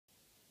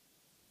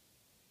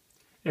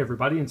Hey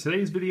everybody, in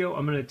today's video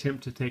I'm going to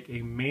attempt to take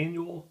a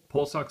manual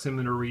pulse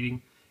oximeter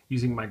reading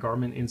using my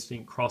Garmin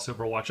Instinct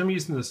Crossover watch. I'm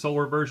using the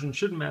solar version.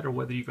 Shouldn't matter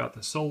whether you got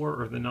the solar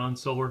or the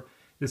non-solar.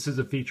 This is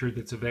a feature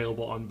that's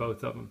available on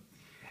both of them.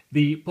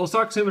 The pulse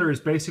oximeter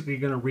is basically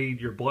going to read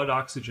your blood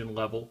oxygen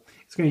level.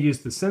 It's going to use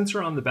the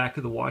sensor on the back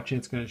of the watch and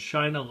it's going to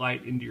shine a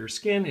light into your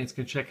skin and it's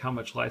going to check how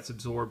much light's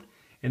absorbed,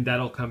 and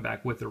that'll come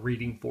back with a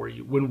reading for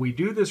you. When we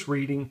do this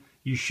reading,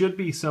 you should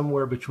be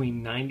somewhere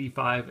between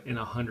 95 and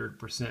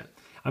 100%.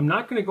 I'm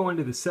not going to go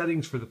into the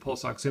settings for the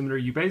pulse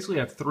oximeter. You basically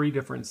have three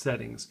different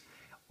settings: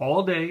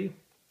 all day,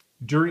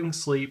 during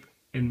sleep,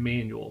 and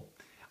manual.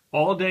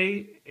 All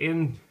day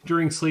and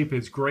during sleep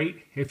is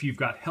great if you've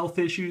got health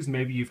issues.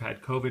 Maybe you've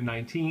had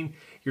COVID-19,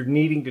 you're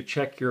needing to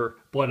check your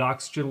blood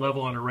oxygen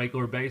level on a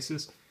regular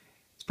basis.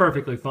 It's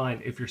perfectly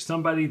fine. If you're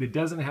somebody that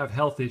doesn't have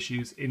health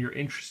issues and you're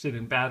interested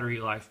in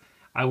battery life,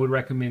 I would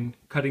recommend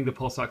cutting the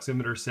pulse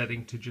oximeter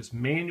setting to just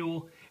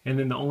manual, and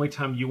then the only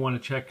time you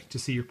want to check to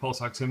see your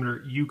pulse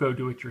oximeter, you go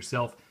do it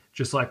yourself,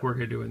 just like we're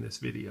going to do in this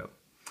video.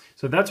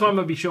 So that's what I'm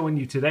going to be showing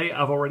you today.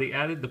 I've already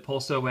added the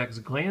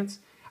PulseOx glance.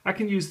 I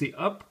can use the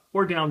up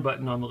or down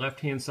button on the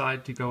left-hand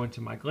side to go into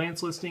my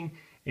glance listing,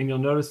 and you'll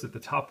notice that the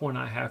top one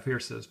I have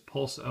here says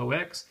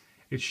PulseOx.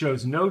 It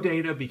shows no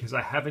data because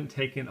I haven't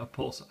taken a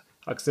pulse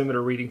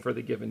oximeter reading for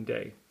the given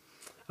day.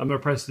 I'm going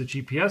to press the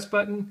GPS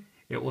button.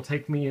 It will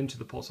take me into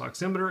the pulse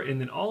oximeter,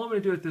 and then all I'm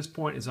going to do at this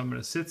point is I'm going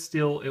to sit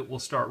still. It will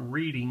start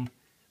reading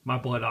my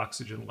blood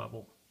oxygen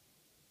level.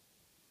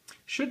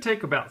 Should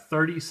take about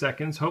 30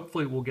 seconds.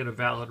 Hopefully we'll get a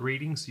valid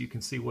reading so you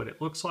can see what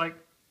it looks like.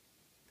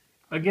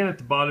 Again, at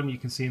the bottom you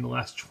can see in the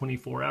last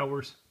 24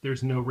 hours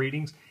there's no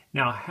readings.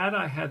 Now, had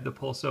I had the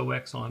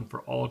PulseOx on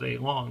for all day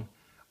long,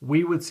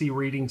 we would see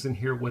readings in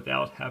here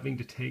without having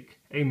to take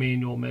a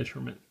manual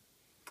measurement.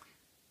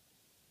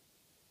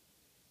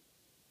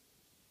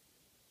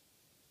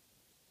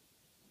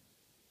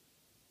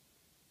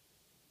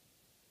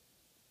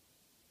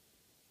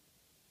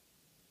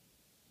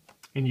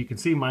 And you can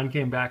see mine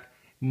came back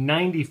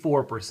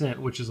 94%,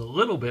 which is a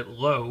little bit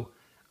low.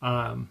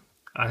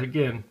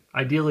 Again,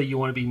 ideally you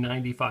want to be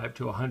 95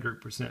 to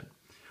 100%.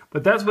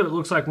 But that's what it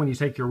looks like when you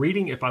take your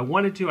reading. If I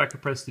wanted to, I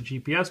could press the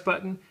GPS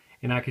button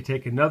and I could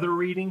take another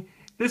reading.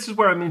 This is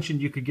where I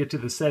mentioned you could get to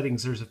the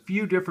settings. There's a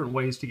few different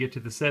ways to get to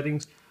the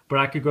settings, but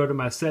I could go to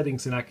my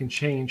settings and I can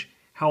change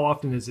how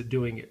often is it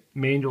doing it.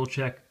 Manual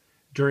check,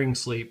 during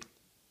sleep,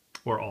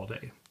 or all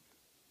day.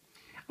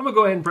 I'm going to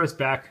go ahead and press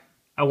back.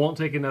 I won't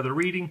take another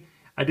reading.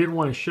 I did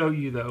want to show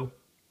you though,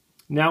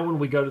 now when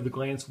we go to the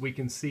glance, we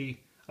can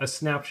see a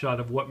snapshot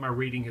of what my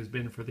reading has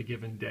been for the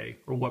given day,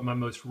 or what my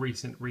most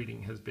recent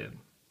reading has been.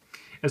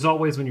 As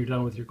always, when you're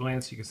done with your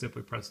glance, you can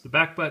simply press the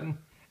back button,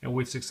 and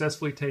we've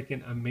successfully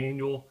taken a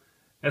manual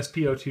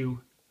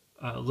SpO2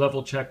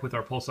 level check with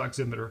our pulse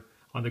oximeter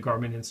on the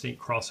Garmin Instinct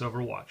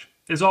Crossover watch.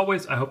 As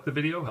always, I hope the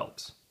video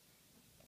helps.